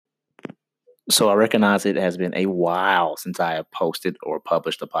So I recognize it has been a while since I have posted or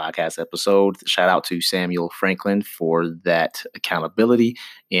published a podcast episode. Shout out to Samuel Franklin for that accountability.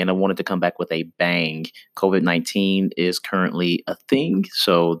 And I wanted to come back with a bang. COVID-19 is currently a thing.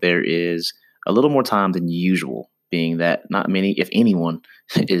 So there is a little more time than usual, being that not many, if anyone,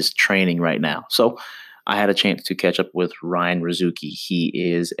 is training right now. So I had a chance to catch up with Ryan Rizuki. He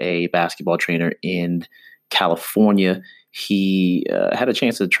is a basketball trainer in California. He had a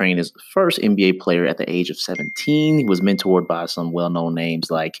chance to train his first NBA player at the age of 17. He was mentored by some well-known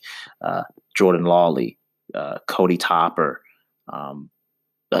names like Jordan Lawley, Cody Topper, um,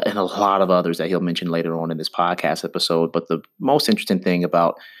 and a lot of others that he'll mention later on in this podcast episode. But the most interesting thing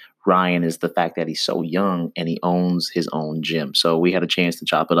about Ryan is the fact that he's so young and he owns his own gym. So we had a chance to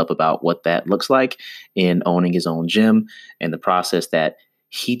chop it up about what that looks like in owning his own gym and the process that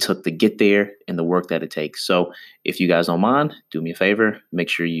he took to get there and the work that it takes. So if you guys don't mind, do me a favor, make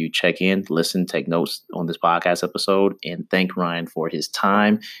sure you check in, listen, take notes on this podcast episode, and thank Ryan for his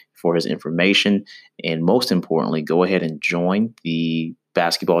time, for his information, and most importantly, go ahead and join the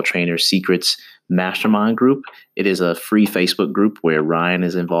Basketball Trainer Secrets Mastermind group. It is a free Facebook group where Ryan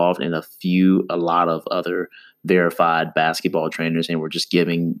is involved and a lot of other verified basketball trainers, and we're just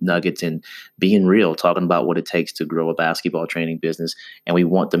giving nuggets and being real, talking about what it takes to grow a basketball training business. And we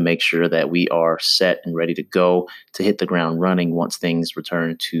want to make sure that we are set and ready to go to hit the ground running once things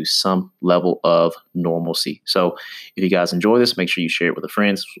return to some level of normalcy. So if you guys enjoy this, make sure you share it with a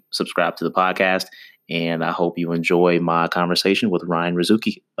friend, subscribe to the podcast, and I hope you enjoy my conversation with Ryan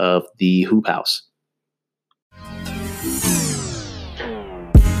Rizuki of the Hoop House.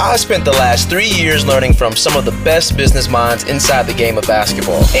 I spent the last 3 years learning from some of the best business minds inside the game of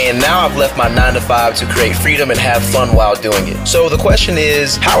basketball. And now I've left my 9-to-5 to create freedom and have fun while doing it. So the question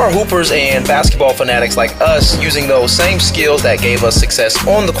is, how are hoopers and basketball fanatics like us using those same skills that gave us success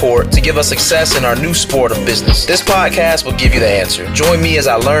on the court to give us success in our new sport of business? This podcast will give you the answer. Join me as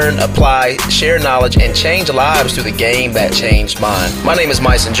I learn, apply, share knowledge, and change lives through the game that changed mine. My name is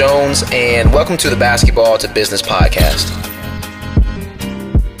Myson Jones, and welcome to the Basketball to Business Podcast.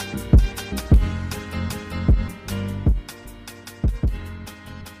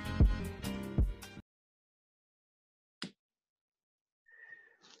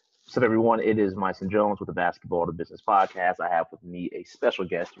 What's up, everyone? It is Myson Jones with the Basketball to Business Podcast. I have with me a special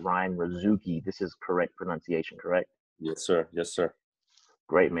guest, Ryan Rizuki. This is correct pronunciation, correct? Yes, sir. Yes, sir.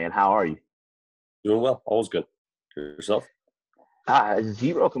 Great, man. How are you? Doing well. Always good. Yourself?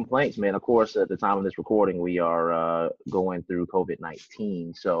 Zero complaints, man. Of course, at the time of this recording, we are going through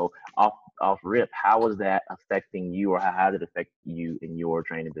COVID-19. So off rip, how is that affecting you, or how did it affect you in your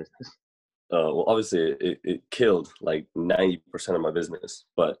training business? Well, obviously, it killed like 90% of my business,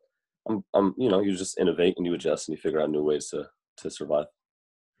 but you just innovate and you adjust and you figure out new ways to survive.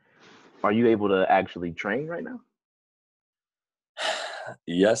 Are you able to actually train right now?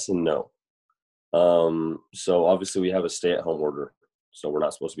 Yes and no. So obviously we have a stay-at-home order, so we're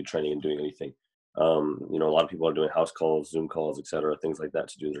not supposed to be training and doing anything. A lot of people are doing house calls, Zoom calls, etc., things like that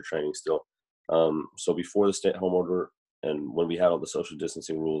to do their training still. So before the stay-at-home order and when we had all the social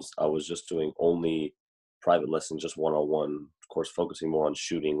distancing rules, I was just doing only private lessons, just one-on-one, of course, focusing more on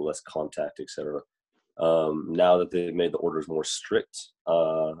shooting, less contact, etc. Now that they've made the orders more strict,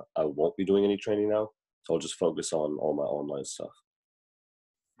 I won't be doing any training now, so I'll just focus on all my online stuff.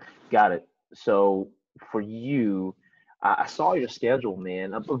 Got it. So for you, I saw your schedule,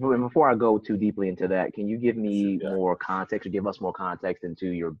 man. Before I go too deeply into that, can you give me more context, or give us more context into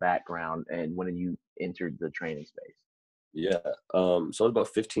your background and when you entered the training space? Yeah. So I was about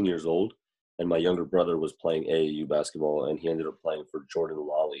 15 years old, and my younger brother was playing AAU basketball, and he ended up playing for Jordan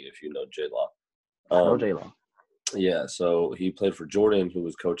Lawley, if you know J-Law. I know J-Law. Yeah, so he played for Jordan, who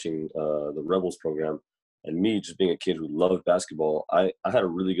was coaching the Rebels program. And me, just being a kid who loved basketball, I had a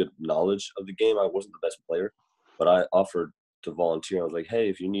really good knowledge of the game. I wasn't the best player, but I offered to volunteer. I was like, hey,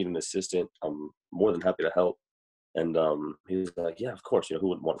 if you need an assistant, I'm more than happy to help. And he was like, yeah, of course, who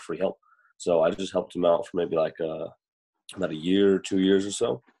wouldn't want free help? So I just helped him out for maybe like about a year, 2 years or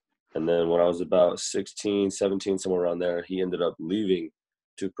so. And then when I was about 16, 17, somewhere around there, he ended up leaving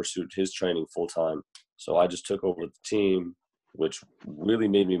to pursue his training full time. So I just took over the team, which really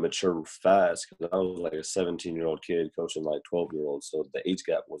made me mature fast because I was like a 17-year-old kid coaching like 12-year-olds. So the age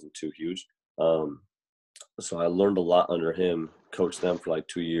gap wasn't too huge. So I learned a lot under him, coached them for like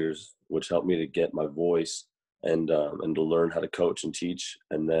 2 years, which helped me to get my voice and to learn how to coach and teach.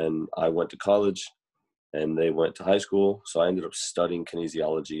 And then I went to college and they went to high school. So I ended up studying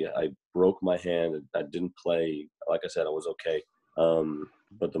kinesiology. I broke my hand. I didn't play. Like I said, I was okay.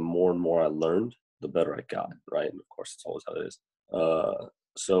 But the more and more I learned, the better I got, right? And of course, it's always how it is.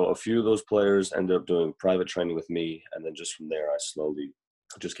 So a few of those players ended up doing private training with me, and then just from there, I slowly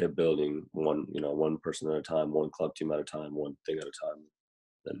just kept building one person at a time, one club team at a time, one thing at a time.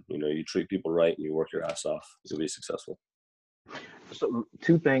 Then you treat people right and you work your ass off, you'll be successful. So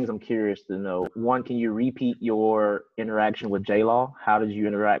 2 things I'm curious to know. One, can you repeat your interaction with J-Law? How did you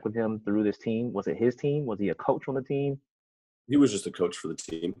interact with him through this team? Was it his team? Was he a coach on the team? He was just a coach for the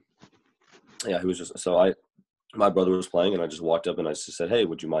team. Yeah, he was just my brother was playing, and I just walked up and I just said, "Hey,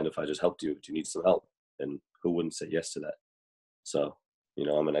 would you mind if I just helped you? Do you need some help?" And who wouldn't say yes to that? So,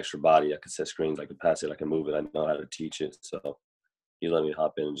 I'm an extra body. I could set screens. I could pass it. I can move it. I know how to teach it. So he let me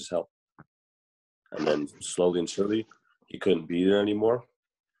hop in and just help. And then slowly and surely, he couldn't be there anymore.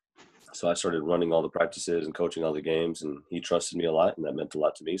 So I started running all the practices and coaching all the games, and he trusted me a lot, and that meant a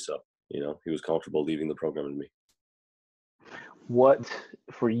lot to me. So, he was comfortable leaving the program with me. What,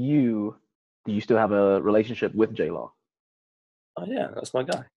 for you, do you still have a relationship with J-Law? Oh, yeah, that's my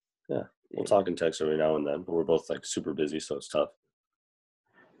guy. Yeah. We'll talk and text every now and then, but we're both super busy, so it's tough.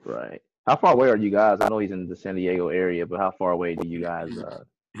 Right. How far away are you guys? I know he's in the San Diego area, but how far away do you guys?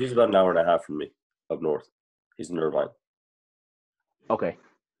 He's about an hour and a half from me up north. He's in Irvine. Okay.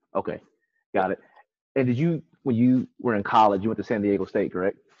 Got it. And when you were in college, you went to San Diego State,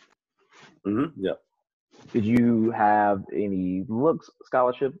 correct? Mm-hmm. Yeah. Did you have any looks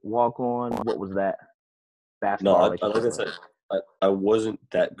scholarship, walk on? What was that basketball? No, like I said, I wasn't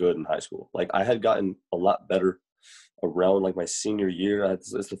that good in high school. Like I had gotten a lot better around like my senior year.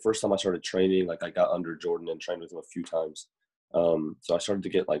 It's the first time I started training. Like I got under Jordan and trained with him a few times. So I started to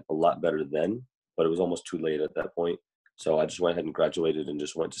get like a lot better then, but it was almost too late at that point. So I just went ahead and graduated and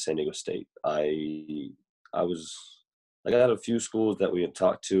just went to San Diego State. I was like, I had a few schools that we had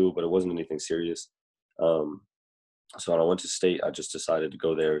talked to, but it wasn't anything serious. So when I went to state, I just decided to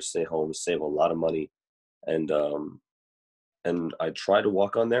go there, stay home, save a lot of money. And I tried to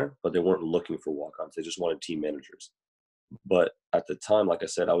walk on there, but they weren't looking for walk-ons. They just wanted team managers. But at the time, like I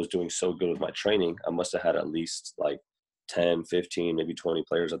said, I was doing so good with my training. I must have had at least like 10, 15, maybe 20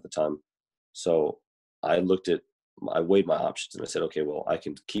 players at the time. So I weighed my options and I said, okay, well, I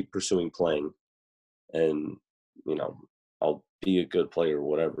can keep pursuing playing and, I'll be a good player or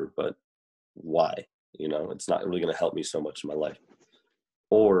whatever, but why? It's not really going to help me so much in my life.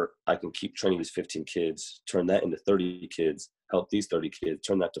 Or I can keep training these 15 kids, turn that into 30 kids, help these 30 kids,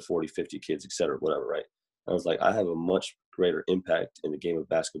 turn that to 40, 50 kids, et cetera, whatever, right? I was like, I have a much greater impact in the game of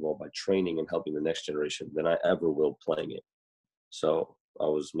basketball by training and helping the next generation than I ever will playing it. So I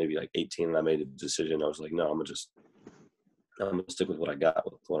was maybe like 18 and I made a decision. I was like, no, I'm going to stick with what I got,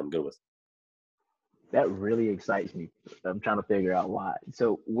 with what I'm good with. That really excites me. I'm trying to figure out why.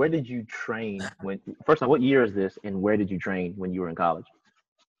 So where did you train first of all, what year is this and where did you train when you were in college?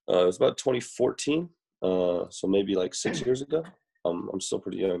 It was about 2014. So maybe like 6 years ago. I'm still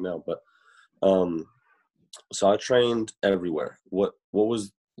pretty young now, but so I trained everywhere. What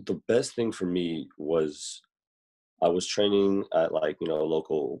was the best thing for me was I was training at like,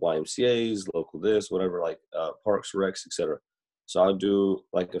 local YMCAs, local this, whatever, like parks, recs, etc. So I'd do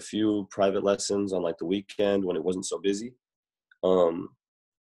like a few private lessons on like the weekend when it wasn't so busy.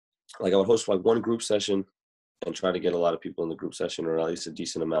 Like I would host like one group session and try to get a lot of people in the group session, or at least a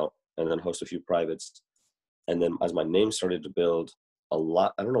decent amount, and then host a few privates. And then as my name started to build a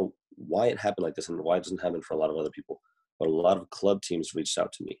lot, I don't know why it happened like this and why it doesn't happen for a lot of other people, but a lot of club teams reached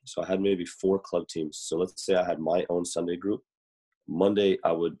out to me. So I had maybe 4 club teams. So let's say I had my own Sunday group. Monday,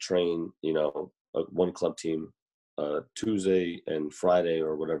 I would train, one club team. Tuesday and Friday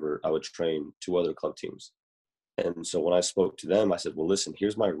or whatever, I would train 2 other club teams. And so when I spoke to them, I said, well, listen,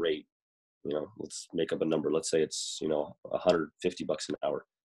 here's my rate. Let's make up a number. Let's say it's, $150 an hour.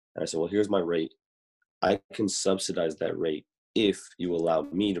 And I said, well, here's my rate. I can subsidize that rate if you allow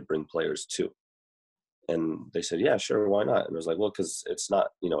me to bring players too. And they said, yeah, sure. Why not? And I was like, well, cause it's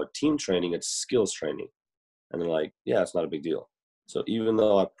not, a team training, it's skills training. And they're like, yeah, it's not a big deal. So even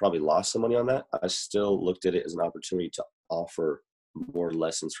though I probably lost some money on that, I still looked at it as an opportunity to offer more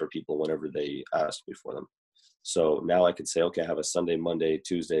lessons for people whenever they asked me for them. So now I could say, okay, I have a Sunday, Monday,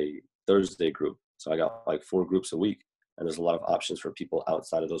 Tuesday, Thursday group. So I got like 4 groups a week. And there's a lot of options for people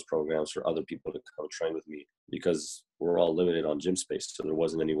outside of those programs for other people to come train with me because we're all limited on gym space. So there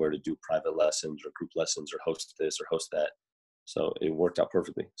wasn't anywhere to do private lessons or group lessons or host this or host that. So it worked out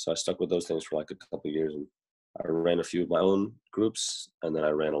perfectly. So I stuck with those things for like a couple of years, and I ran a few of my own groups, and then I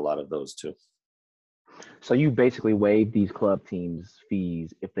ran a lot of those too. So you basically waived these club teams'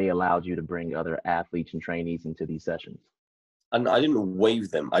 fees if they allowed you to bring other athletes and trainees into these sessions? And I didn't waive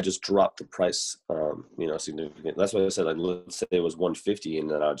them. I just dropped the price, significantly. That's why I said, like, let's say it was $150,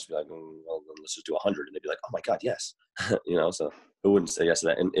 and then I'd just be like, well, then let's just do 100. And they'd be like, oh my God, yes. So who wouldn't say yes to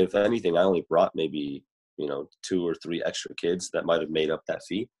that? And if anything, I only brought maybe, 2 or 3 extra kids that might've made up that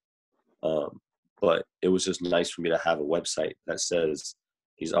fee. But it was just nice for me to have a website that says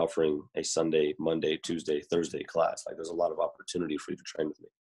he's offering a Sunday, Monday, Tuesday, Thursday class. Like there's a lot of opportunity for you to train with me.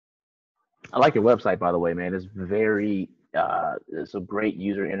 I like your website, by the way, man. It's it's a great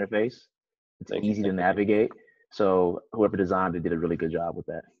user interface. It's easy to navigate. So whoever designed it did a really good job with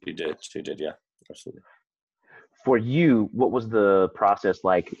that. She did, yeah, absolutely. For you, what was the process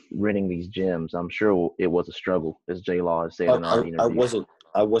like renting these gyms? I'm sure it was a struggle, as J Law has said in our interview.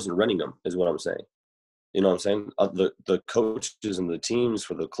 I wasn't renting them, is what I'm saying. You know what I'm saying? The coaches and the teams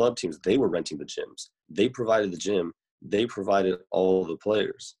for the club teams, they were renting the gyms. They provided the gym. They provided all the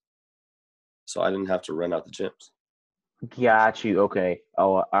players. So I didn't have to rent out the gyms. Got you. Okay.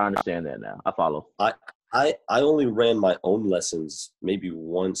 Oh, I understand that now. I follow. I only ran my own lessons maybe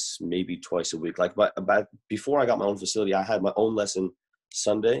once, maybe twice a week. Like before I got my own facility, I had my own lesson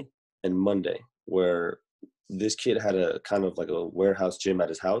Sunday and Monday, where this kid had a kind of like a warehouse gym at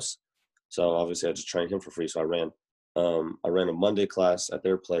his house. So obviously I just trained him for free. So I ran a Monday class at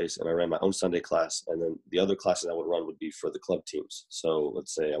their place, and I ran my own Sunday class. And then the other classes I would run would be for the club teams. So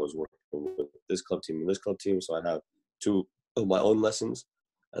let's say I was working with this club team and this club team. So I'd have 2 of my own lessons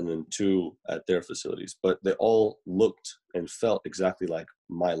and then 2 at their facilities. But they all looked and felt exactly like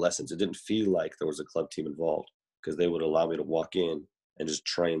my lessons. It didn't feel like there was a club team involved because they would allow me to walk in and just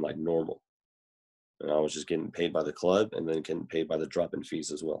train like normal. And I was just getting paid by the club and then getting paid by the drop-in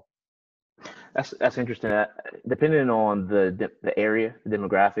fees as well. That's interesting. Depending on the area, the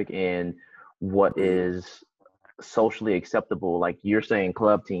demographic, and what is socially acceptable, like you're saying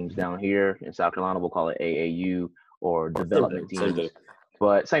club teams down here in South Carolina, we'll call it AAU or development teams.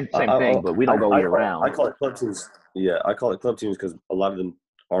 But same thing, but we don't go year round. I call it club teams. Yeah, I call it club teams because a lot of them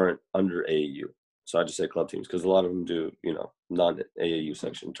aren't under AAU. So I just say club teams because a lot of them do, non-AAU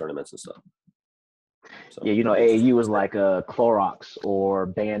section tournaments and stuff. So, yeah, AAU is like a Clorox or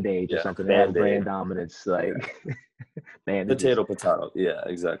Band-Aid or something. That has brand dominance, like potato. Yeah,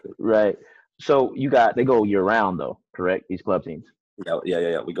 exactly. Right. So they go year round though, correct? These club teams.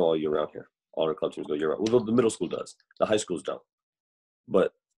 Yeah. We go all year round here. All our club teams go year round. Well, the middle school does. The high schools don't.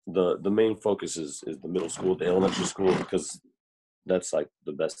 But the main focus is the middle school, the elementary school, because that's like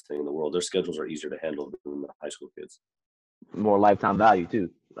the best thing in the world. Their schedules are easier to handle than the high school kids. More lifetime value too,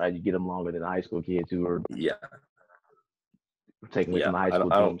 right? You get them longer than the high school kids who are taking away from the high school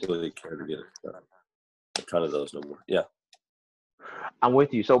teams. I don't really care to get a ton of those no more. Yeah, I'm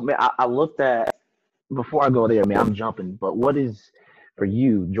with you. So man, I looked at, before I go there, man, I'm jumping. But what is for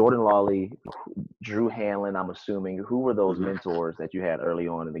you, Jordan Lawley, Drew Hanlon? I'm assuming, who were those mentors that you had early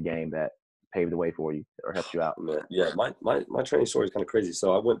on in the game that paved the way for you or helped you out? Man, yeah, my training story is kind of crazy.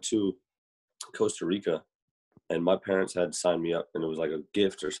 So I went to Costa Rica. And my parents had signed me up, and it was like a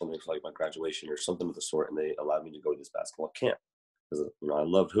gift or something for like my graduation or something of the sort. And they allowed me to go to this basketball camp because I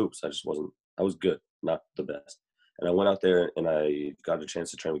loved hoops. I was good, not the best. And I went out there and I got a chance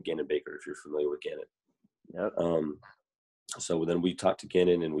to train with Gannon Baker, if you're familiar with Gannon. Yep. So then we talked to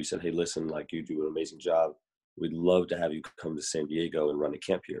Gannon and we said, hey, listen, like you do an amazing job. We'd love to have you come to San Diego and run a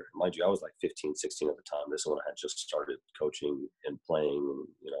camp here. Mind you, I was like 15, 16 at the time. This one I had just started coaching and playing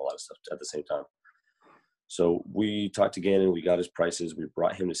and, a lot of stuff at the same time. So we talked to Gannon, we got his prices, we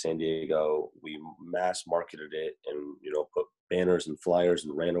brought him to San Diego, we mass marketed it and, put banners and flyers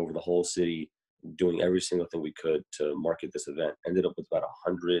and ran over the whole city, doing every single thing we could to market this event. Ended up with about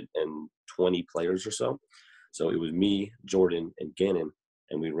 120 players or so. So it was me, Jordan, and Gannon,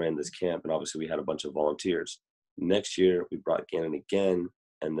 and we ran this camp. And obviously we had a bunch of volunteers. Next year, we brought Gannon again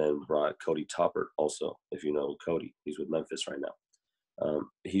and then brought Cody Toppert also, if you know Cody. He's with Memphis right now.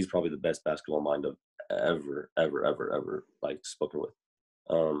 He's probably the best basketball mind of ever like spoken with.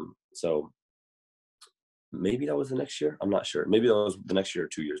 So maybe that was the next year. I'm not sure. Maybe that was the next year or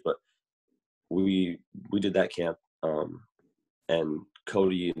 2 years, but we did that camp. And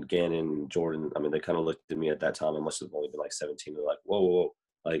Cody and Gannon and Jordan, I mean, they kind of looked at me at that time. I must have only been like 17. They're like, whoa.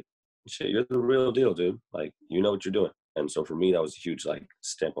 Like, shit, you're the real deal, dude. Like, you know what you're doing. And so for me, that was a huge like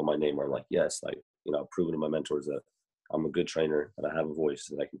stamp on my name where I'm like, yes, like, I've proven to my mentors that I'm a good trainer, that I have a voice,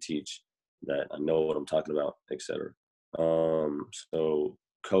 that I can teach, that I know what I'm talking about, etc. So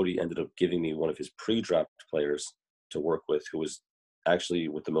Cody ended up giving me one of his pre-draft players to work with, who was actually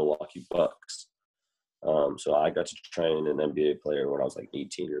with the Milwaukee Bucks. So I got to train an NBA player when I was like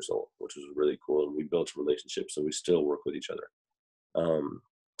 18 years old, which was really cool. And we built a relationship, so we still work with each other.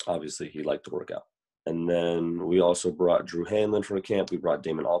 Obviously, he liked to work out. And then we also brought Drew Hanlon for a camp. We brought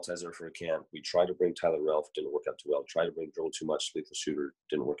Damon Altizer for a camp. We tried to bring Tyler Relf, didn't work out too well. Tried to bring Joel Too Much, lethal shooter,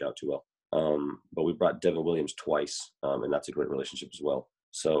 didn't work out too well. but we brought Devin Williams twice, and that's a great relationship as well.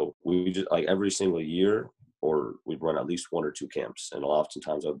 So we just like every single year, or we'd run at least 1 or 2 camps, and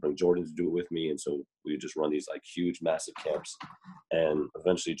oftentimes I would bring Jordan to do it with me, and so we just run these like huge, massive camps. And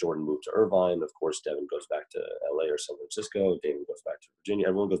eventually Jordan moved to Irvine. Of course, Devin goes back to LA or San Francisco. Damon goes back to Virginia.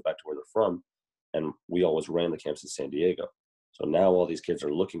 Everyone goes back to where they're from, and we always ran the camps in San Diego. So now all these kids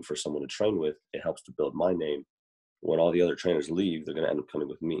are looking for someone to train with. It helps to build my name. When all the other trainers leave, they're going to end up coming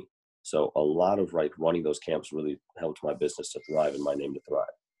with me. So a lot of like running those camps really helped my business to thrive and my name to thrive.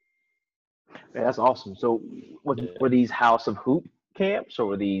 Yeah, that's awesome. So were these House of Hoop camps, or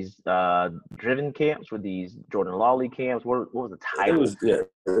were these driven camps? Were these Jordan Lawley camps? What was the title?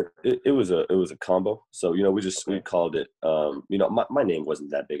 It was a combo. So, we called it, my name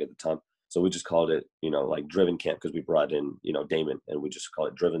wasn't that big at the time. So we just called it, like Driven Camp, because we brought in, Damon, and we just call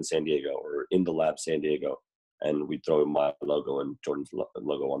it Driven San Diego or In the Lab San Diego. And we throw my logo and Jordan's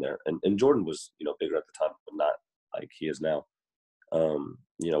logo on there. And Jordan was, bigger at the time, but not like he is now.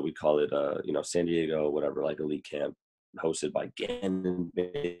 We call it, San Diego, whatever, like Elite Camp, hosted by Gannon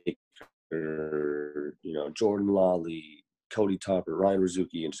Baker, Jordan Lawley, Cody Topper, Ryan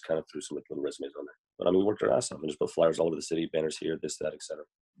Rizuki, and just kind of threw some little resumes on there. But I mean, we worked our ass off and just put flyers all over the city, banners here, this, that, etc.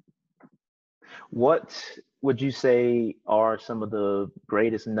 What would you say are some of the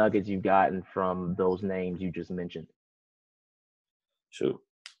greatest nuggets you've gotten from those names you just mentioned? Shoot,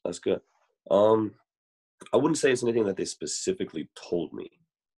 that's good. I wouldn't say it's anything that they specifically told me.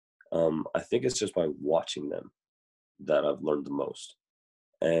 I think it's just by watching them that I've learned the most.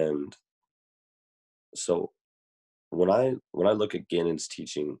 And so when I look at Gannon's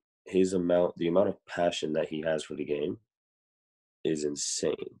teaching, the amount of passion that he has for the game is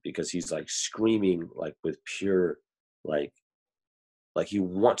insane, because he's like screaming like with pure like he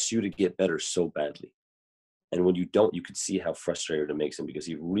wants you to get better so badly. And when you don't, you can see how frustrated it makes him, because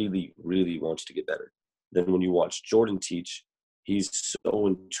he really, really wants to get better. Then when you watch Jordan teach, he's so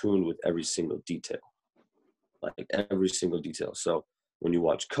in tune with every single detail. Like every single detail. So when you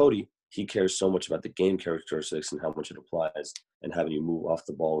watch Cody, he cares so much about the game characteristics and how much it applies, and having you move off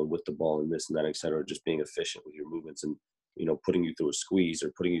the ball and with the ball and this and that, et cetera, just being efficient with your movements, and putting you through a squeeze,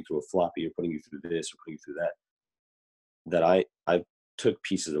 or putting you through a floppy, or putting you through this, or putting you through that. That I took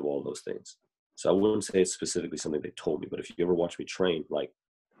pieces of all those things. So I wouldn't say it's specifically something they told me, but if you ever watch me train, like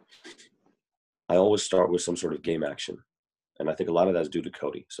I always start with some sort of game action. And I think a lot of that is due to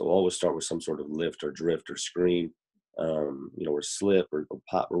Cody. So I'll always start with some sort of lift or drift or screen, or slip or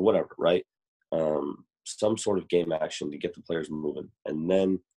pop or whatever, right? Some sort of game action to get the players moving. And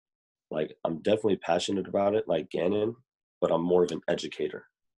then, like, I'm definitely passionate about it, like Gannon, but I'm more of an educator.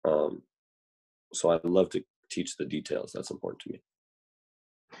 So I love to teach the details. That's important to me.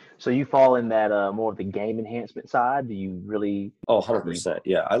 So you fall in that more of the game enhancement side? Do you really? Oh, 100%.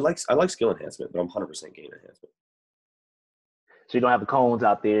 Yeah, I like skill enhancement, but I'm 100% game enhancement. So you don't have the cones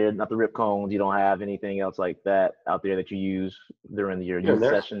out there, not the rip cones. You don't have anything else like that out there that you use during your youth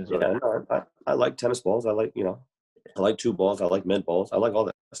sessions? Yeah, no, I like tennis balls. I like, I like 2 balls. I like med balls. I like all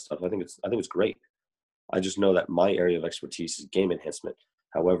that stuff. I think it's great. I just know that my area of expertise is game enhancement.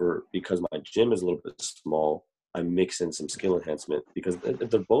 However, because my gym is a little bit small, I mix in some skill enhancement, because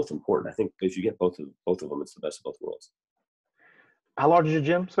they're both important. I think if you get both of them, it's the best of both worlds. How large is your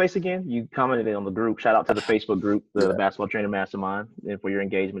gym space again? You commented on the group. Shout out to the Facebook group, the Basketball Trainer Mastermind, and for your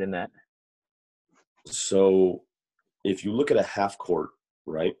engagement in that. So if you look at a half court,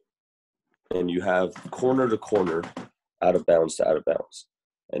 right, and you have corner to corner, out of bounds to out of bounds,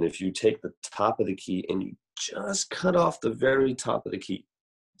 and if you take the top of the key and you just cut off the very top of the key,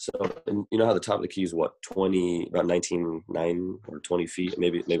 so, and you know how the top of the key is what, about 19.9 or 20 feet,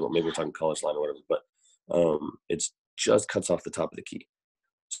 maybe we're talking college line or whatever, but it's just cuts off the top of the key.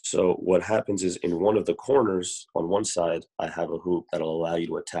 So what happens is, in one of the corners on one side, I have a hoop that'll allow you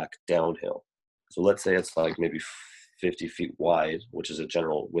to attack downhill. So let's say it's like maybe 50 feet wide, which is a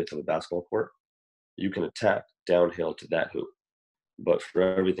general width of a basketball court. You can attack downhill to that hoop. But for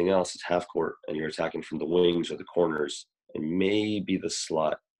everything else, it's half court, and you're attacking from the wings or the corners and maybe the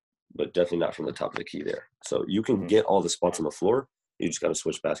slot, but definitely not from the top of the key there. So you can get all the spots on the floor. You just got to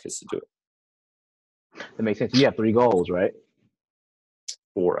switch baskets to do it. That makes sense. You have 3 goals, right?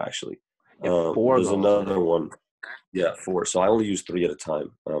 4, actually. 4 there's goals. Another one. Yeah, 4. So I only use 3 at a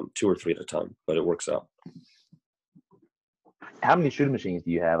time, 2 or 3 at a time, but it works out. How many shooting machines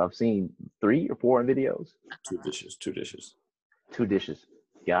do you have? I've seen 3 or 4 in videos. 2 dishes. 2 dishes.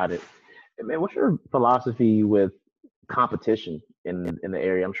 Got it. And man, what's your philosophy with competition in the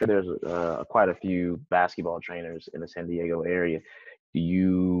area? I'm sure there's quite a few basketball trainers in the San Diego area. Are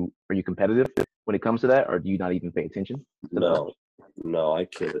you competitive when it comes to that, or do you not even pay attention to No, No, I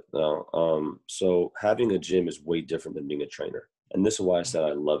can't. No. So having a gym is way different than being a trainer. And this is why I said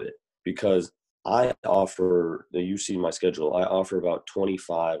I love it. Because I offer, you see my schedule, I offer about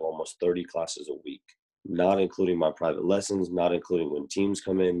 25, almost 30 classes a week, not including my private lessons, not including when teams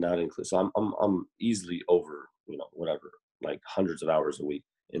come in, not including, so I'm easily over, whatever, like hundreds of hours a week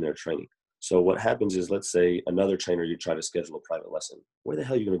in their training. So what happens is, let's say another trainer, you try to schedule a private lesson. Where the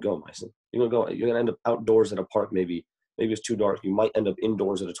hell are you going to go, Mason? You're going to end up outdoors at a park, maybe it's too dark. You might end up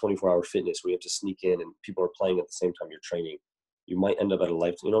indoors at a 24-hour fitness where you have to sneak in and people are playing at the same time you're training. You might end up at a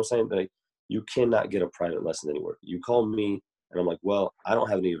life, you know what I'm saying? Like, you cannot get a private lesson anywhere. You call me and I'm like, well, I don't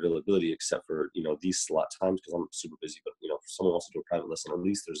have any availability except for, these slot times because I'm super busy. But, if someone wants to do a private lesson, at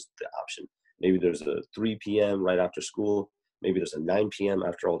least there's the option. Maybe there's a 3 p.m. right after school. Maybe there's a 9 p.m.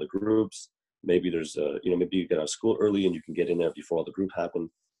 after all the groups. Maybe there's maybe you get out of school early and you can get in there before all the group happen.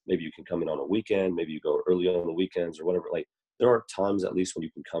 Maybe you can come in on a weekend. Maybe you go early on the weekends or whatever. Like, there are times at least when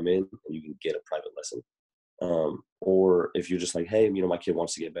you can come in and you can get a private lesson. Or if you're just like, hey, my kid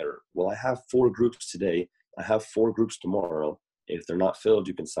wants to get better. Well, I have 4 groups today. I have 4 groups tomorrow. If they're not filled,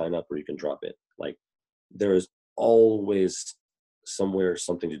 you can sign up or you can drop it. Like, there is always somewhere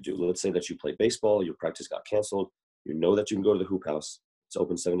something to do. Let's say that you play baseball, your practice got canceled. You know that you can go to the hoop house. It's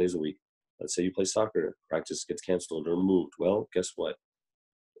open 7 days a week. Let's say you play soccer, practice gets canceled or moved. Well, guess what?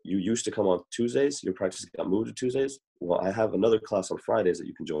 You used to come on Tuesdays, your practice got moved to Tuesdays. Well, I have another class on Fridays that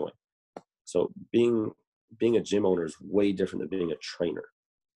you can join. So being a gym owner is way different than being a trainer.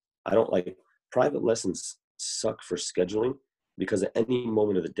 I don't like private lessons suck for scheduling because at any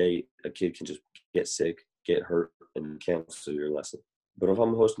moment of the day, a kid can just get sick, get hurt, and cancel your lesson. But if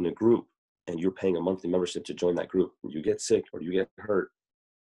I'm hosting a group and you're paying a monthly membership to join that group, and you get sick or you get hurt,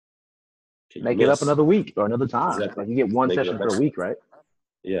 make it up another week or another time. Exactly. Like, you get one session per week, right?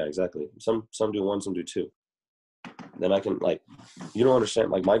 Yeah, exactly. Some do 1, some do 2. Then I can, like, you don't understand.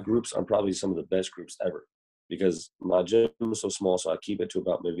 Like, my groups are probably some of the best groups ever because my gym is so small. So I keep it to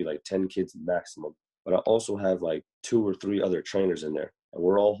about maybe like 10 kids maximum. But I also have like 2 or 3 other trainers in there, and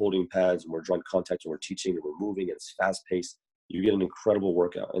we're all holding pads and we're drawing contact and we're teaching and we're moving and it's fast paced. You get an incredible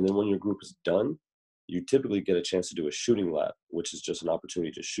workout. And then when your group is done, you typically get a chance to do a shooting lab, which is just an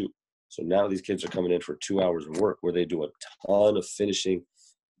opportunity to shoot. So now these kids are coming in for 2 hours of work where they do a ton of finishing.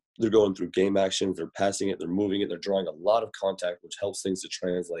 They're going through game actions, they're passing it, they're moving it, they're drawing a lot of contact, which helps things to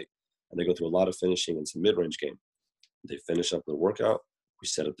translate. And they go through a lot of finishing and some mid-range game. They finish up the workout, we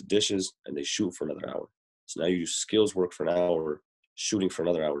set up the dishes, and they shoot for another hour. So now you do skills work for an hour, shooting for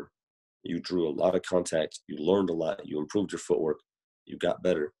another hour. You drew a lot of contact, you learned a lot, you improved your footwork, you got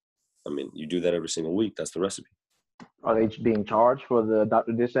better. I mean, you do that every single week. That's the recipe. Are they being charged for the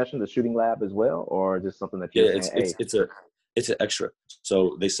Dr. Dish session, the shooting lab as well, or just something that you're saying? It's an extra.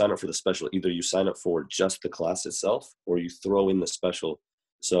 So they sign up for the special. Either you sign up for just the class itself, or you throw in the special.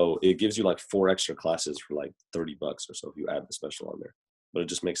 So it gives you like 4 extra classes for like $30 or so if you add the special on there. But it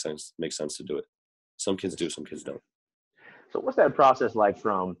just makes sense to do it. Some kids do, some kids don't. So what's that process like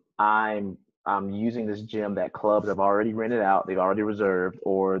from I'm using this gym that clubs have already rented out, they've already reserved,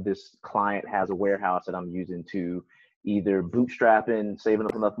 or this client has a warehouse that I'm using to either bootstrapping, saving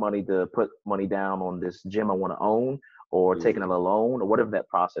up enough money to put money down on this gym I want to own, or taking a loan, or whatever that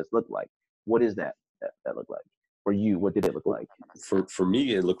process looked like? What is that look like for you? What did it look like? For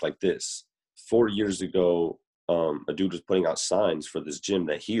me, it looked like this. 4 years ago, a dude was putting out signs for this gym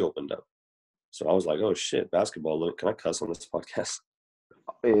that he opened up. So I was like, oh shit, basketball. Can I cuss on this podcast?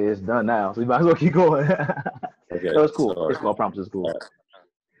 It's done now, so you might as well keep going. Okay, so it's cool. Sorry. It's cool. I promise it's cool. Right.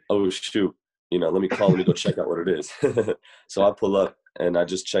 Oh shoot. Let me go check out what it is. So I pull up and I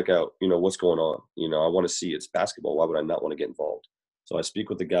just check out, what's going on. I want to see it's basketball. Why would I not want to get involved? So I speak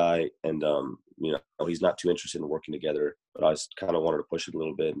with the guy and, he's not too interested in working together, but I kind of wanted to push it a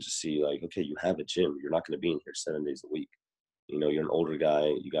little bit and just see like, okay, you have a gym. You're not going to be in here 7 days a week. You're an older guy,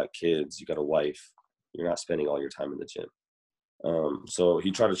 you got kids, you got a wife. You're not spending all your time in the gym. So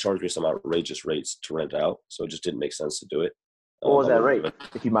he tried to charge me some outrageous rates to rent out. So it just didn't make sense to do it. What was that rate,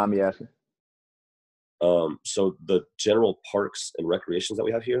 if you mind me asking? So the general parks and recreations that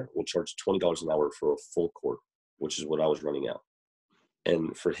we have here will charge $20 an hour for a full court, which is what I was running out.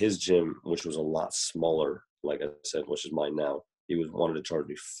 And for his gym, which was a lot smaller, like I said, which is mine now, he wanted to charge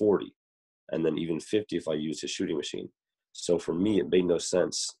me $40 and then even $50 if I used his shooting machine. So for me, it made no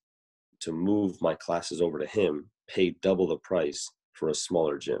sense to move my classes over to him, pay double the price for a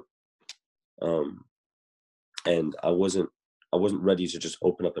smaller gym. And I wasn't ready to just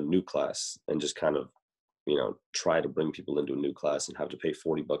open up a new class and just kind of, try to bring people into a new class and have to pay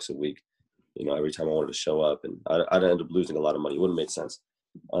 $40 a week, every time I wanted to show up. And I'd end up losing a lot of money. It wouldn't make sense.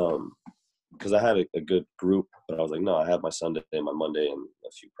 because I had a good group, but I was like, no, I have my Sunday and my Monday and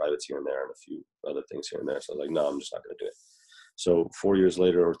a few privates here and there and a few other things here and there. So I was like, no, I'm just not going to do it. So 4 years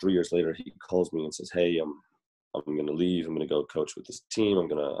later or 3 years later, he calls me and says, hey, I'm going to leave. I'm going to go coach with this team. I'm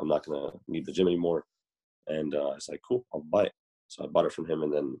not going to need the gym anymore. And I was like, cool, I'll buy it. So I bought it from him,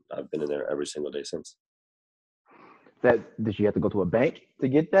 and then I've been in there every single day since. Did you have to go to a bank to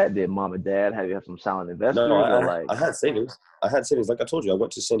get that? Did mom and dad have some silent investors? No, or I had savings. Like I told you, I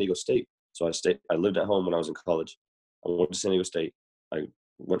went to San Diego State. So I lived at home when I was in college. I went to San Diego State. I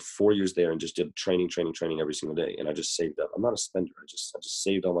went 4 years there and just did training every single day. And I just saved up. I'm not a spender. I just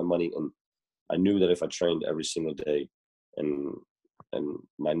saved all my money. And I knew that if I trained every single day and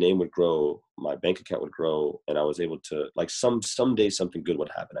my name would grow, my bank account would grow, and I was able to, like, someday something good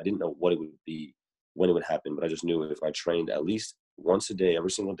would happen. I didn't know what it would be, when it would happen, but I just knew if I trained at least once a day,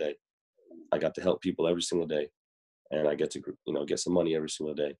 every single day, I got to help people every single day, and I get to, get some money every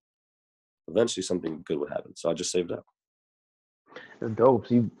single day. Eventually something good would happen. So I just saved up. That's dope.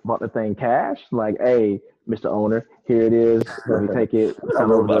 So you bought the thing cash? Like, hey, Mr. Owner, here it is. Let me take it. I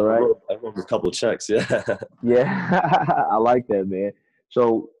wrote a couple of checks. Yeah. Yeah. I like that, man.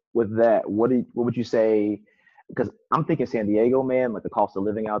 So with that, what would you say? Because I'm thinking San Diego, man, like the cost of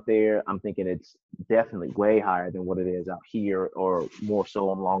living out there, I'm thinking it's definitely way higher than what it is out here, or more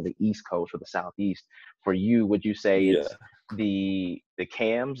so along the East Coast or the Southeast. For you, would you say it's the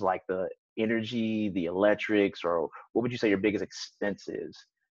cams, like the energy, the electrics, or what would you say your biggest expense is?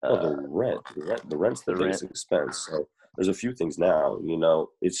 The rent's the biggest expense. So there's a few things now.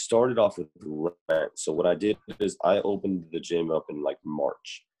 It started off with rent. So what I did is I opened the gym up in like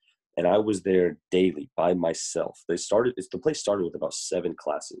March, and I was there daily by myself. The place started with about 7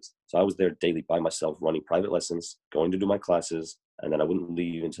 classes. So I was there daily by myself, running private lessons, going to do my classes, and then I wouldn't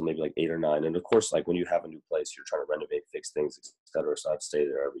leave until maybe like 8 or 9. And of course, like when you have a new place, you're trying to renovate, fix things, etc. So I'd stay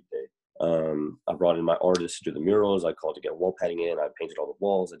there every day. I brought in my artists to do the murals. I called to get wall padding in. I painted all the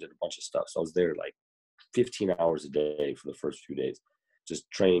walls. I did a bunch of stuff. So I was there like 15 hours a day for the first few days,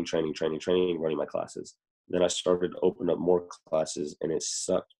 just training, running my classes. Then I started to open up more classes, and it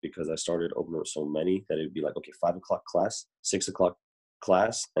sucked because I started opening up so many that it'd be like, okay, 5 o'clock class, 6 o'clock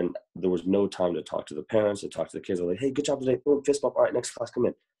class, and there was no time to talk to the parents, to talk to the kids. I was like, hey, good job today. Boom, fist bump. All right, next class, come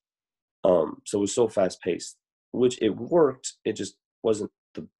in. So it was so fast paced, which it worked. It just wasn't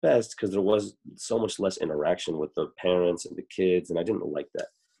the best because there was so much less interaction with the parents and the kids, and I didn't like that.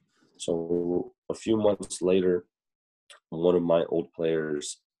 So a few months later, one of my old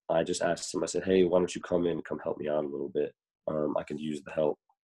players, I just asked him, I said, hey, why don't you come help me out a little bit? I could use the help.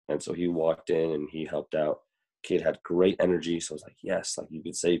 And so he walked in and he helped out. Kid had great energy. So I was like, yes, like you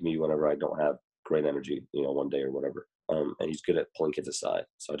could save me whenever I don't have great energy, one day or whatever. And he's good at pulling kids aside.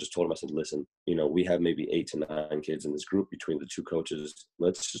 So I just told him, I said, listen, we have maybe 8 to 9 kids in this group between the 2 coaches.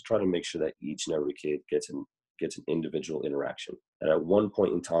 Let's just try to make sure that each and every kid gets an individual interaction. And at one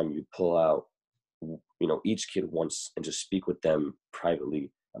point in time, you pull out, each kid once and just speak with them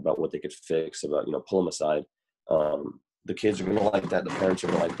privately about what they could fix, about, pull them aside. The kids are going to like that. The parents are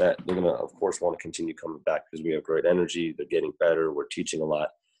going to like that. They're going to, of course, want to continue coming back because we have great energy. They're getting better. We're teaching a lot.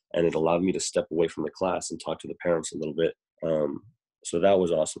 And it allowed me to step away from the class and talk to the parents a little bit. So that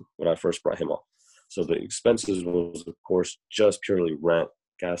was awesome when I first brought him on. So the expenses was, of course, just purely rent.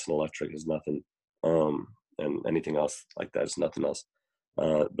 Gas and electric is nothing. And anything else like that is nothing else.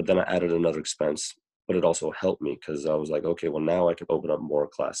 But then I added another expense, but it also helped me because I was like, okay, well, now I can open up more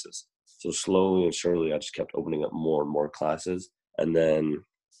classes. So slowly and surely, I just kept opening up more and more classes. And then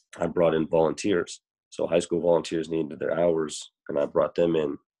I brought in volunteers. So high school volunteers needed their hours, and I brought them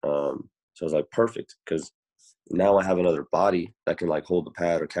in. So I was like, perfect, because now I have another body that can like hold the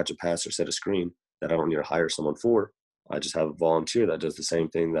pad or catch a pass or set a screen that I don't need to hire someone for. I just have a volunteer that does the same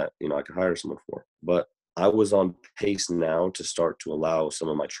thing that, I could hire someone for. But I was on pace now to start to allow some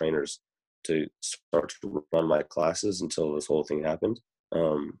of my trainers to start to run my classes until this whole thing happened.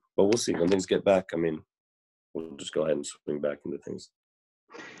 But we'll see when things get back. I mean, we'll just go ahead and swing back into things.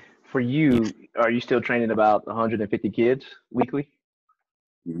 For you, are you still training about 150 kids weekly?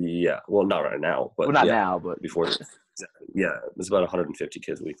 Yeah. Well, not right now, but not now, but before this. Yeah, it's about 150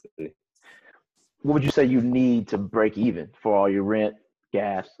 kids weekly. What would you say you need to break even for all your rent,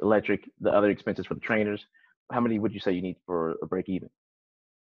 gas, electric, the other expenses for the trainers? How many would you say you need for a break even?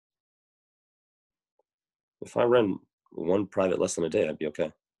 If I ran one private lesson a day, I'd be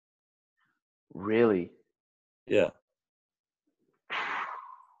okay. Really? Yeah.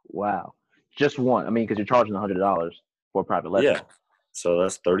 Wow. Just one. I mean, because you're charging $100 for a private lesson. Yeah. So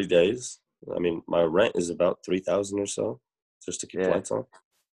that's 30 days. I mean, my rent is about $3,000 or so just to keep lights on.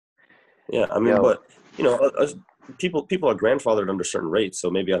 Yeah. I mean, but, people are grandfathered under certain rates, so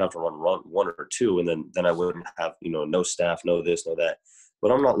maybe I'd have to run one or two, and then I wouldn't have, no staff, no this, no that.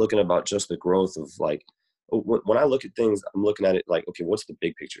 But I'm not looking about just the growth of like, when I look at things, I'm looking at it like, okay, what's the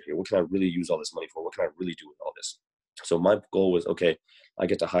big picture here? What can I really use all this money for? What can I really do with all this? So my goal was, okay, I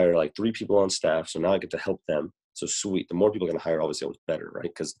get to hire like 3 people on staff, so now I get to help them. So sweet, the more people I can hire, obviously, it was better, right?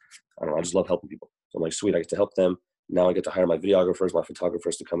 Because I don't know, I just love helping people. So I'm like, sweet, I get to help them. Now I get to hire my videographers, my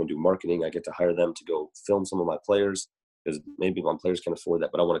photographers to come and do marketing. I get to hire them to go film some of my players, because maybe my players can afford that,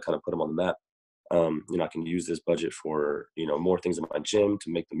 but I want to kind of put them on the map. I can use this budget for, more things in my gym to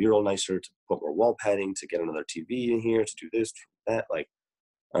make the mural nicer, to put more wall padding, to get another TV in here, to do this, that, like,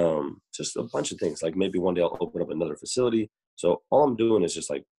 just a bunch of things. Like maybe one day I'll open up another facility. So all I'm doing is just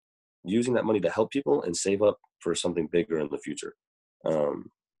like using that money to help people and save up for something bigger in the future.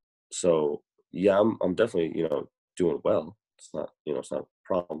 So yeah, I'm definitely, doing well. It's not, it's not a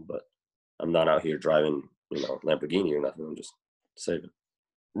problem, but I'm not out here driving, Lamborghini or nothing. I'm just saving.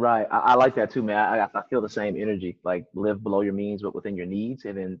 Right. I like that too, man. I feel the same energy. Like live below your means, but within your needs,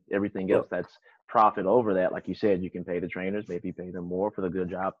 and then everything else that's profit over that. Like you said, you can pay the trainers, maybe pay them more for the good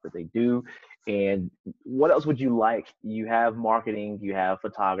job that they do. And what else would you like? You have marketing, you have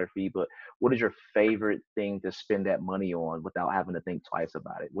photography, but what is your favorite thing to spend that money on without having to think twice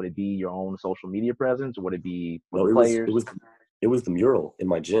about it? Would it be your own social media presence, or would it be for No, the players? it was the mural in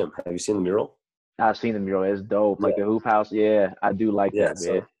my gym. Have you seen the mural? I've seen the mural. It's dope. Yeah. Like the hoop house. Yeah, I do like Yeah. that,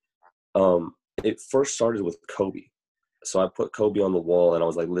 man. So, it first started with Kobe. So I put Kobe on the wall and I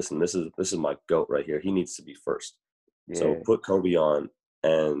was like, listen, this is my GOAT right here. He needs to be first. Yeah. So put Kobe on,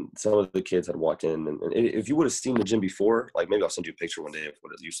 and some of the kids had walked in, and if you would have seen the gym before, like maybe I'll send you a picture one day of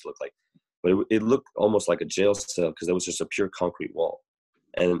what it used to look like. But it looked almost like a jail cell because it was just a pure concrete wall.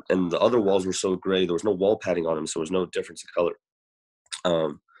 And the other walls were so gray, there was no wall padding on them, so there was no difference in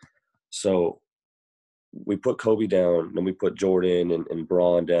color. So we put Kobe down, then we put Jordan and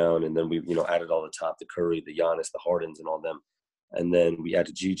Braun down, and then we, added all the top, the Curry, the Giannis, the Hardens, and all them. And then we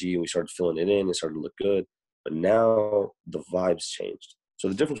added Gigi, and we started filling it in. It started to look good. But now the vibes changed. So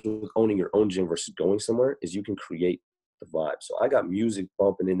the difference with owning your own gym versus going somewhere is you can create the vibe. So I got music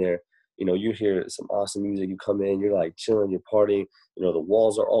bumping in there. You hear some awesome music. You come in, you're like chilling, you're partying. The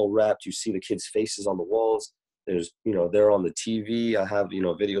walls are all wrapped. You see the kids' faces on the walls. There's, they're on the TV. I have,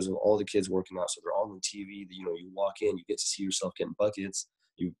 videos of all the kids working out. So they're on the TV. You walk in, you get to see yourself getting buckets.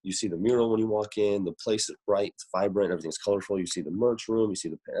 You see the mural when you walk in. The place is bright, it's vibrant, everything's colorful. You see the merch room. You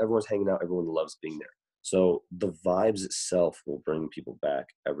see everyone's hanging out. Everyone loves being there. So the vibes itself will bring people back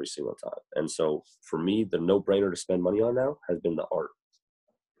every single time. And so for me, the no-brainer to spend money on now has been the art.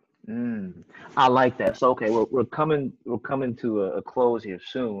 I like that. So okay, we're coming to a close here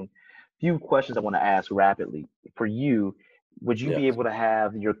soon. Few questions I want to ask rapidly. For you, would you be able to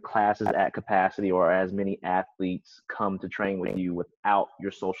have your classes at capacity, or as many athletes come to train with you without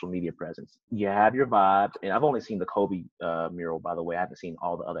your social media presence? You have your vibe, and I've only seen the Kobe mural, by the way. I haven't seen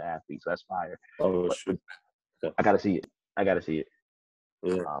all the other athletes, so that's fire. Oh, But shoot. Okay. I gotta see it.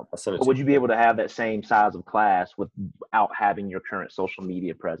 Yeah, I'll send it But to would you be able to have that same size of class without having your current social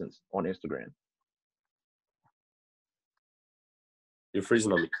media presence on Instagram? You're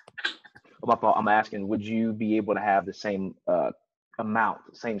freezing on me. Oh, my fault. I'm asking, would you be able to have the same amount,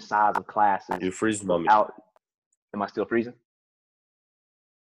 same size of classes You're freezing on me. without? Am I still freezing?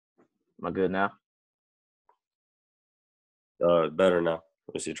 Am I good now? Better now.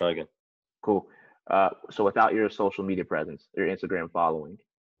 Let me see. Try again. Cool. So without your social media presence, your Instagram following,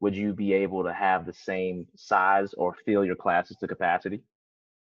 would you be able to have the same size or fill your classes to capacity?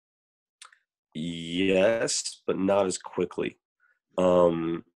 Yes, but not as quickly.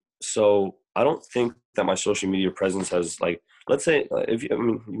 So I don't think that my social media presence has, like, let's say you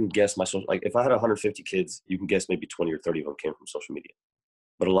can guess my social, like if I had 150 kids, you can guess maybe 20 or 30 of them came from social media,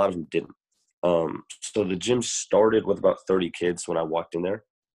 but a lot of them didn't. So the gym started with about 30 kids when I walked in there.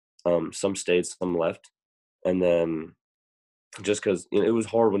 Some stayed, some left. And then just because it was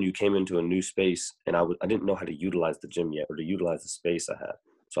hard when you came into a new space, and I didn't know how to utilize the gym yet, or to utilize the space I had.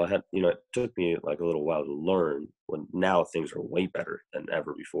 So I had, it took me like a little while to learn, when now things are way better than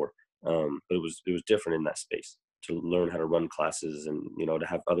ever before. But it was different in that space to learn how to run classes, and, to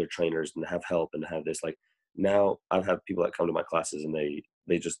have other trainers and to have help and to have this. Like now I've had people that come to my classes, and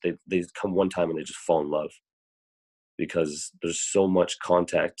they come one time and they just fall in love, because there's so much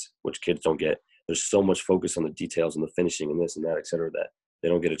contact, which kids don't get. There's so much focus on the details and the finishing and this and that, et cetera, that they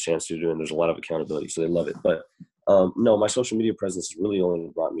don't get a chance to do. And there's a lot of accountability, so they love it. But no, my social media presence has really only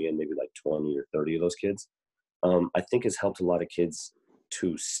brought me in maybe like 20 or 30 of those kids. I think it's helped a lot of kids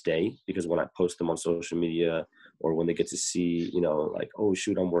to stay, because when I post them on social media, or when they get to see, like, oh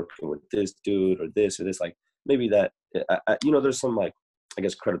shoot, I'm working with this dude or this, like maybe that, you know, there's some like, I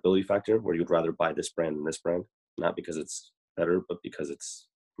guess, credibility factor where you'd rather buy this brand than this brand, not because it's better, but because it's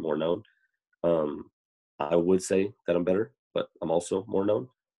more known. I would say that I'm better, but I'm also more known.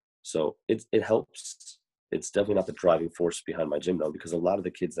 So it helps. It's definitely not the driving force behind my gym though, because a lot of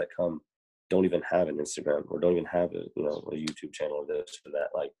the kids that come don't even have an Instagram or don't even have a, you know, a YouTube channel or this or that.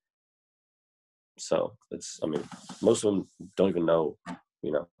 Like, so it's, I mean, most of them don't even know,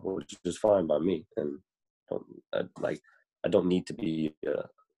 you know, which is fine by me. And I don't need to be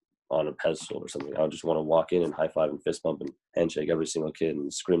on a pedestal or something. I just want to walk in and high five and fist bump and handshake every single kid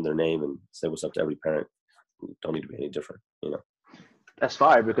and scream their name and say what's up to every parent. Don't need to be any different, you know. That's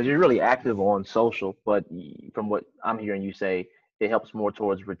fire because you're really active on social, but from what I'm hearing you say, it helps more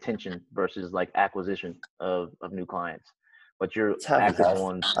towards retention versus like acquisition of new clients. But you're It's half and active half.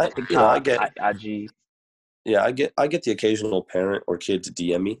 on You know, TikTok, IG. yeah, I get the occasional parent or kid to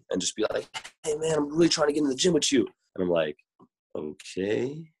DM me and just be like, "Hey man, I'm really trying to get in the gym with you," and I'm like,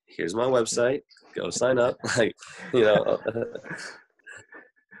 "Okay, here's my website. Go sign up." Like, you know.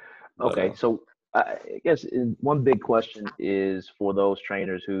 Okay, so I guess one big question is for those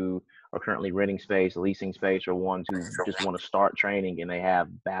trainers who are currently renting space, leasing space, or ones who just want to start training and they have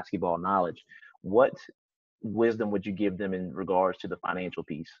basketball knowledge. What wisdom would you give them in regards to the financial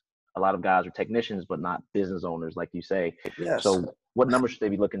piece? A lot of guys are technicians, but not business owners, like you say. Yes. So, what numbers should they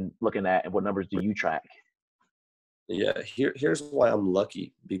be looking at, and what numbers do you track? Yeah. Here's why I'm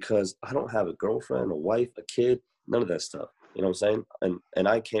lucky, because I don't have a girlfriend, a wife, a kid, none of that stuff. You know what I'm saying? And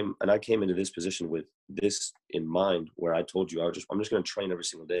I came into this position with this in mind, where I told you I'm just going to train every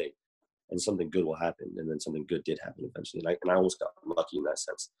single day, and something good will happen. And then something good did happen eventually. And I almost got lucky in that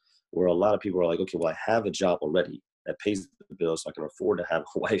sense, where a lot of people are like, okay, well, I have a job already that pays the bills, so I can afford to have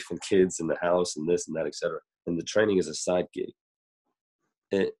a wife and kids and the house and this and that, etc. And the training is a side gig,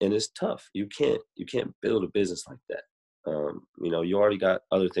 and it's tough. You can't build a business like that. You know, you already got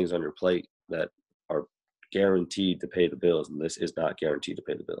other things on your plate that are guaranteed to pay the bills, and this is not guaranteed to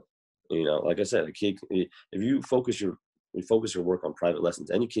pay the bill. You know, like I said, a kid, if you focus your work on private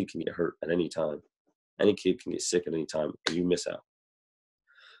lessons, any kid can get hurt at any time. Any kid can get sick at any time, and you miss out.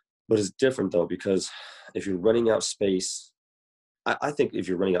 But it's different though, because if you're running out space, I think if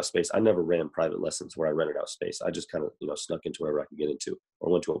you're running out space, I never ran private lessons where I rented out space. I just kind of, you know, snuck into wherever I could get into, or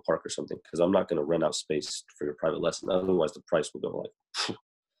went to a park or something, because I'm not going to rent out space for your private lesson. Otherwise, the price will go like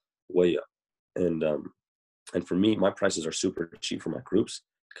way up. And for me, my prices are super cheap for my groups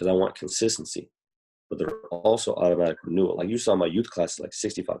because I want consistency, but they're also automatic renewal. Like you saw my youth class is like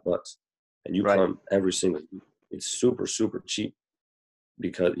 $65, and you Right. come every single. It's super super cheap,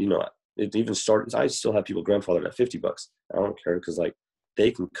 because you know it even started. I still have people grandfathered at $50. I don't care, because like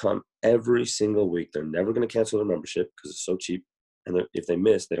they can come every single week. They're never going to cancel their membership because it's so cheap, and if they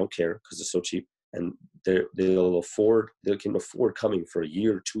miss, they don't care because it's so cheap, and they can afford coming for a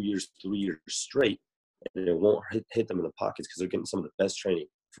year, 2 years, 3 years straight, and it won't hit them in the pockets because they're getting some of the best training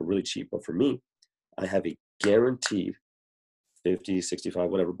for really cheap. But for me, I have a guaranteed 50, 65,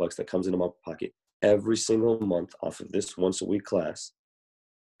 whatever bucks that comes into my pocket every single month off of this once a week class.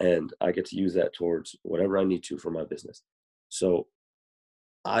 And I get to use that towards whatever I need to for my business. So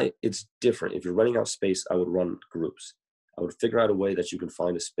it's different. If you're running out space, I would run groups. I would figure out a way that you can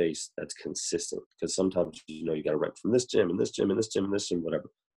find a space that's consistent, because sometimes, you know, you got to rent from this gym and this gym and this gym and this gym,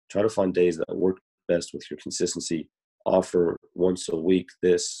 whatever. Try to find days that work best with your consistency. Offer once a week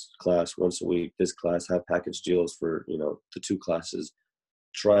this class, once a week this class. Have package deals for, you know, the 2 classes.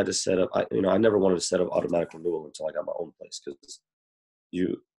 Try to set up. I never wanted to set up automatic renewal until I got my own place, because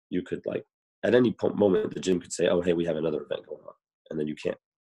you could, like, at any moment the gym could say, oh hey, we have another event going on, and then you can't,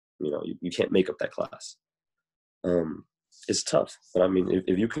 you know, you can't make up that class. It's tough, but I mean,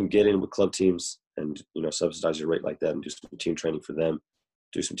 if you can get in with club teams and, you know, subsidize your rate like that and do some team training for them,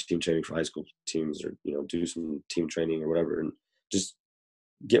 do some team training for high school teams, or, you know, do some team training or whatever, and just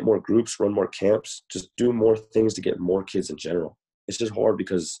get more groups, run more camps, just do more things to get more kids in general. It's just hard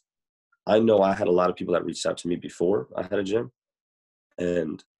because I know I had a lot of people that reached out to me before I had a gym,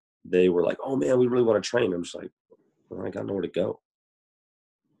 and they were like, oh man, we really want to train. I'm just like, well, I got nowhere to go.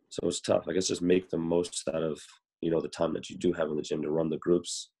 So it's tough. I guess just make the most out of, you know, the time that you do have in the gym to run the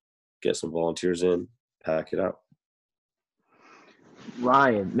groups, get some volunteers in, pack it out.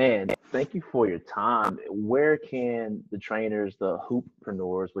 Ryan, man, thank you for your time. Where can the trainers, the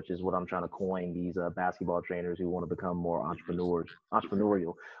hooppreneurs, which is what I'm trying to coin, these basketball trainers who want to become more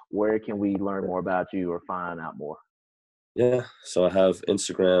entrepreneurial, where can we learn more about you or find out more? Yeah. So I have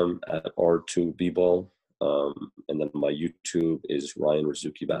Instagram at R2Bball. And then my YouTube is Ryan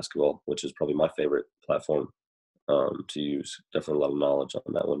Rizuki Basketball, which is probably my favorite platform to use. Definitely a lot of knowledge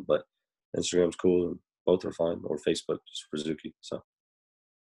on that one, but Instagram's cool. both are fine, or Facebook, just for Zuki. So.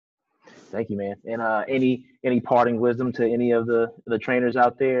 Thank you, man. And any parting wisdom to any of the trainers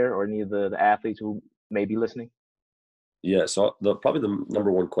out there, or any of the athletes who may be listening? Yeah. So probably the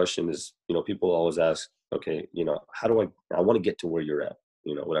number one question is, people always ask, okay, how do I want to get to where you're at,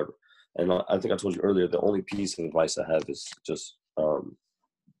 whatever. And I think I told you earlier, the only piece of advice I have is just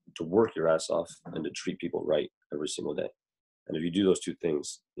to work your ass off and to treat people right every single day. And if you do those two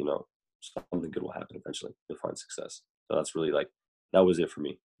things, something good will happen eventually. You'll find success. So that's really that was it for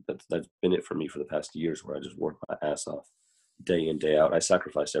me. That's been it for me for the past years, where I just work my ass off day in, day out. I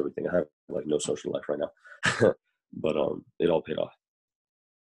sacrificed everything. I have no social life right now, but it all paid off.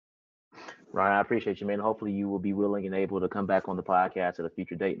 Ryan, I appreciate you, man. Hopefully you will be willing and able to come back on the podcast at a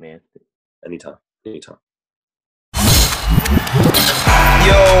future date, man. Anytime. Yo,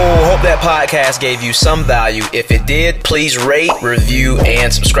 hope that podcast gave you some value. If it did, please rate, review,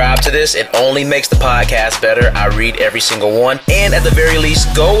 and subscribe to this. It only makes the podcast better. I read every single one. And at the very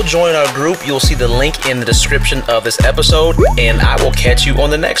least, go join our group. You'll see the link in the description of this episode, and I will catch you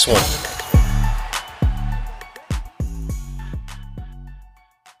on the next one.